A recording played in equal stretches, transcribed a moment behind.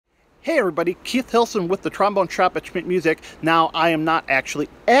Hey everybody, Keith Hilson with the Trombone Shop at Schmidt Music. Now, I am not actually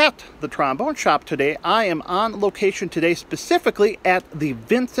at the trombone shop today. I am on location today specifically at the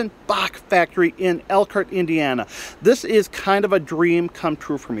Vincent Bach factory in Elkhart, Indiana. This is kind of a dream come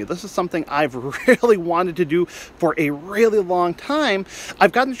true for me. This is something I've really wanted to do for a really long time.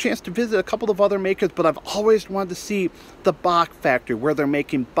 I've gotten a chance to visit a couple of other makers, but I've always wanted to see the Bach factory where they're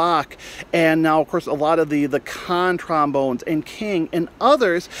making Bach, and now of course a lot of the con trombones and King and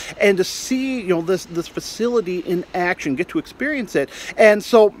others, and to see this facility in action, get to experience it. And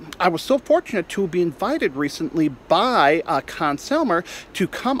so I was so fortunate to be invited recently by Con Selmer to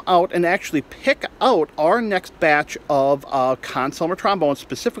come out and actually pick out our next batch of Con Selmer trombones,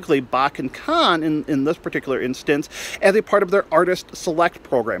 specifically Bach and Con in this particular instance, as a part of their Artist Select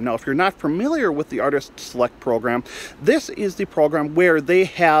program. Now, if you're not familiar with the Artist Select program, this is the program where they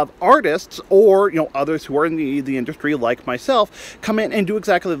have artists or others who are in the industry like myself come in and do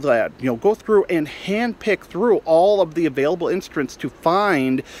exactly that. Go through and hand pick through all of the available instruments to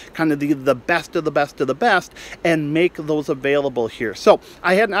find kind of the best of the best of the best and make those available here. So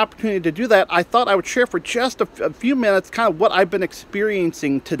I had an opportunity to do that. I thought I would share for just a few minutes kind of what I've been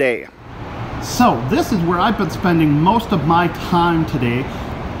experiencing today. So this is where I've been spending most of my time today,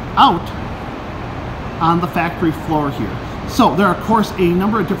 out on the factory floor here. So there are, of course, a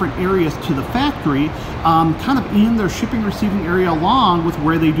number of different areas to the factory, kind of in their shipping receiving area, along with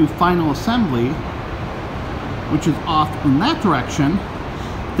where they do final assembly, which is off in that direction.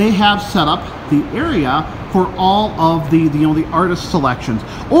 They have set up the area for all of the artist selections,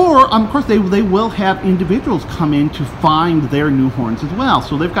 or of course they will have individuals come in to find their new horns as well.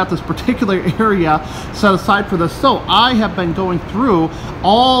 So they've got this particular area set aside for this. So I have been going through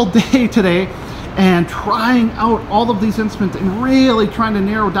all day today and trying out all of these instruments and really trying to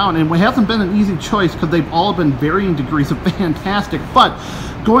narrow down. And it hasn't been an easy choice because they've all been varying degrees of fantastic, but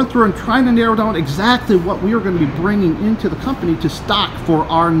going through and trying to narrow down exactly what we are going to be bringing into the company to stock for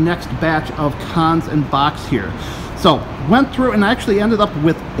our next batch of Cons and Bachs here. So went through and actually ended up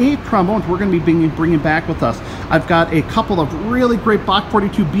with 8 trombones we're going to be bringing back with us. I've got a couple of really great Bach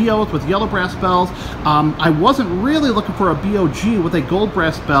 42 BOs with yellow brass bells. I wasn't really looking for a BOG with a gold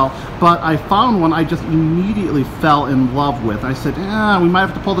brass bell, but I found one I just immediately fell in love with. I said, we might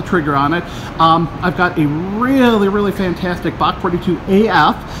have to pull the trigger on it. I've got a really fantastic Bach 42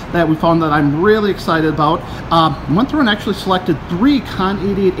 AF that we found that I'm really excited about. Went through and actually selected 3 Con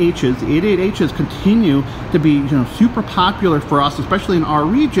 88Hs. The 88Hs continue to be super popular for us, especially in our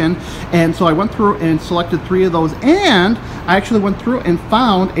region, and so I went through and selected 3 of those, and I actually went through and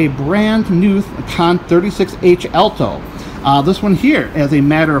found a brand new Con 36H Alto. This one here, as a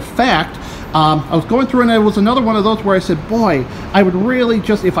matter of fact, I was going through and it was another one of those where I said, boy, I would really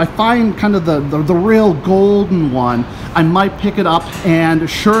just, if I find kind of the real golden one, I might pick it up. And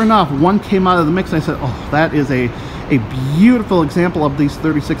sure enough, one came out of the mix. I said, oh, that is a beautiful example of these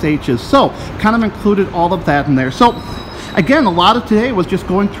 36Hs. So kind of included all of that in there. So again, a lot of today was just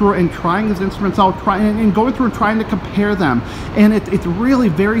going through and trying these instruments out, going through and trying to compare them. And it really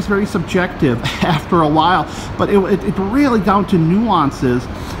varies very subjective after a while, but it really down to nuances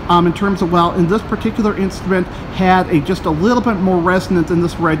in terms of, well, in this particular instrument had just a little bit more resonance in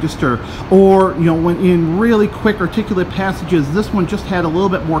this register, or when in really quick articulate passages, this one just had a little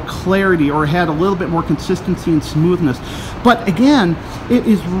bit more clarity or had a little bit more consistency and smoothness. But again, it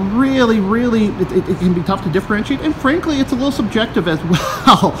is really it can be tough to differentiate, and frankly it's a little subjective as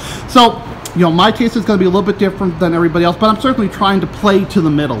well. So my taste is going to be a little bit different than everybody else, but I'm certainly trying to play to the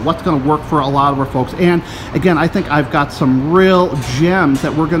middle, what's going to work for a lot of our folks. And again, I think I've got some real gems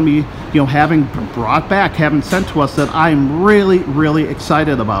that we're going to be having brought back, having sent to us, that I'm really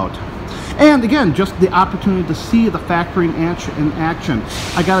excited about. And again, just the opportunity to see the factory in action.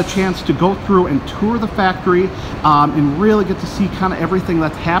 I got a chance to go through and tour the factory and really get to see kind of everything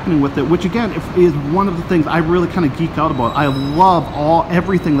that's happening with it, which again is one of the things I really kind of geek out about. I love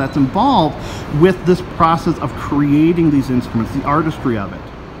everything that's involved with this process of creating these instruments, the artistry of it.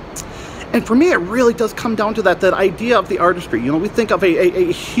 And for me, it really does come down to that idea of the artistry. We think of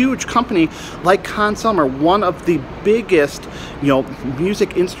a huge company like Con Selmer, one of the biggest,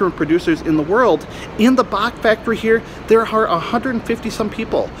 music instrument producers in the world. In the Bach factory here, there are 150 some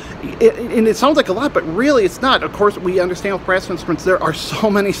people. And it sounds like a lot, but really it's not. Of course, we understand with brass instruments, there are so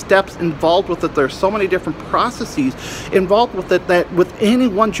many steps involved with it. There are so many different processes involved with it that with any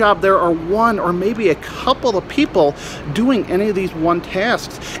one job, there are one or maybe a couple of people doing any of these one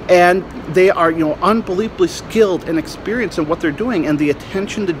tasks. And they are, you know, unbelievably skilled and experienced in what they're doing, and the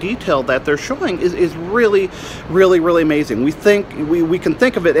attention to detail that they're showing is really, really, really amazing. We can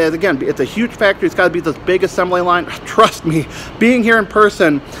think of it as, again, it's a huge factory. It's got to be this big assembly line. Trust me, being here in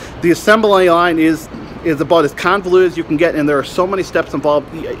person, the assembly line is about as convoluted as you can get, and there are so many steps involved.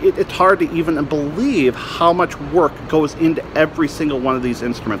 It's hard to even believe how much work goes into every single one of these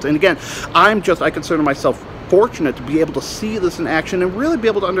instruments. And again, I consider myself fortunate to be able to see this in action and really be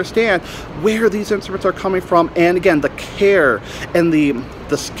able to understand where these instruments are coming from, and again, the care and the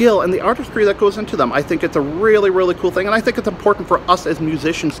skill and the artistry that goes into them. I think it's a really, really cool thing, and I think it's important for us as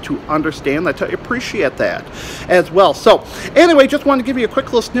musicians to understand that, to appreciate that as well. So anyway, just wanted to give you a quick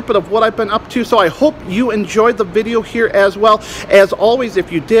little snippet of what I've been up to. So I hope you enjoyed the video here as well. As always,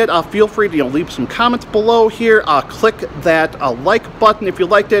 if you did, feel free to leave some comments below here. Click that like button if you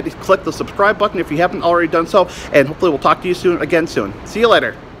liked it. Click the subscribe button if you haven't already done so, and hopefully we'll talk to you again soon. See you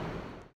later.